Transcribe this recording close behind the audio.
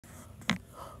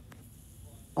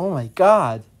Oh my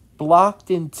god. Blocked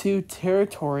in 2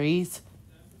 territories?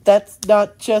 That's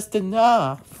not just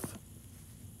enough.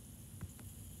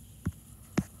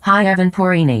 Hi Evan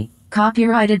Porini.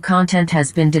 Copyrighted content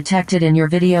has been detected in your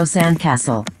video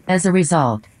Sandcastle. As a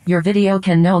result, your video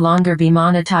can no longer be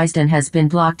monetized and has been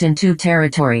blocked in 2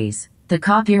 territories. The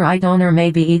copyright owner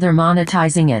may be either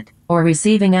monetizing it, or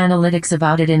receiving analytics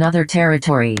about it in other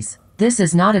territories. This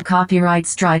is not a copyright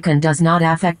strike and does not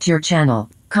affect your channel.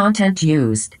 Content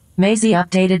used. Maisie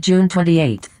updated June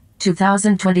 28,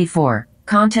 2024.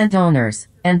 Content owners,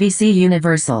 NBC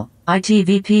Universal,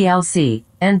 ITV PLC,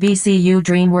 NBCU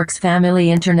DreamWorks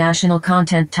Family International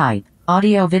Content Type,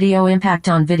 Audio Video Impact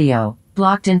on Video,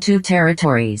 blocked in 2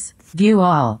 territories. View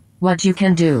all. What you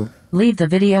can do. Leave the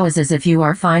video as if you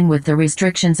are fine with the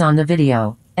restrictions on the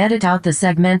video. Edit out the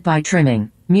segment by trimming,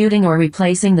 muting or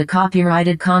replacing the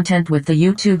copyrighted content with the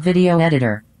YouTube video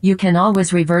editor. You can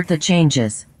always revert the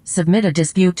changes. Submit a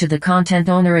dispute to the content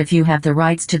owner if you have the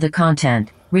rights to the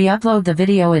content. Re-upload the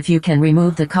video if you can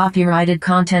remove the copyrighted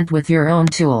content with your own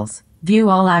tools.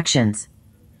 View all actions.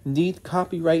 Need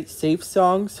copyright safe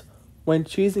songs? When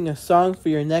choosing a song for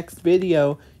your next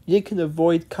video, you can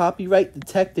avoid copyright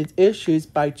detected issues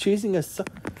by choosing a song.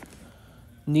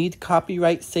 Need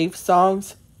copyright safe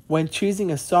songs? When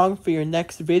choosing a song for your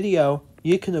next video,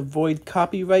 you can avoid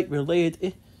copyright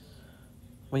related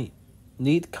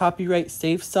Need copyright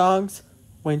safe songs?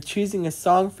 When choosing a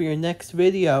song for your next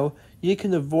video, you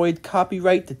can avoid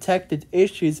copyright detected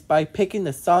issues by picking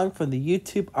a song from the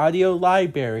YouTube audio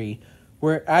library.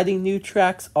 We're adding new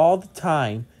tracks all the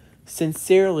time.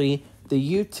 Sincerely, the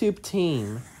YouTube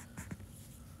team.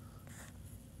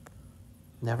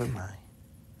 Never mind.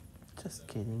 Just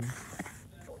kidding.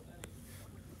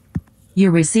 You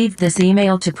received this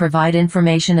email to provide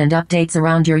information and updates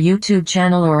around your YouTube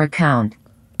channel or account.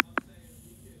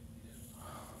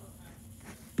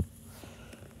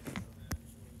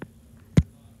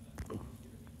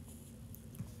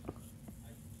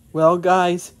 Well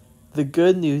guys, the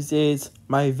good news is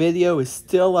my video is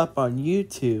still up on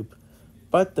YouTube.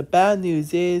 But the bad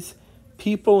news is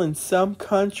people in some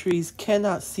countries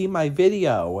cannot see my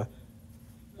video.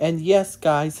 And yes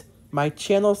guys, my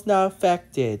channel's not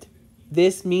affected.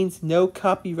 This means no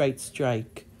copyright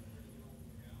strike.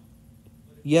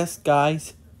 Yes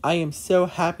guys, I am so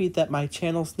happy that my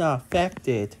channel's not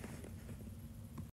affected.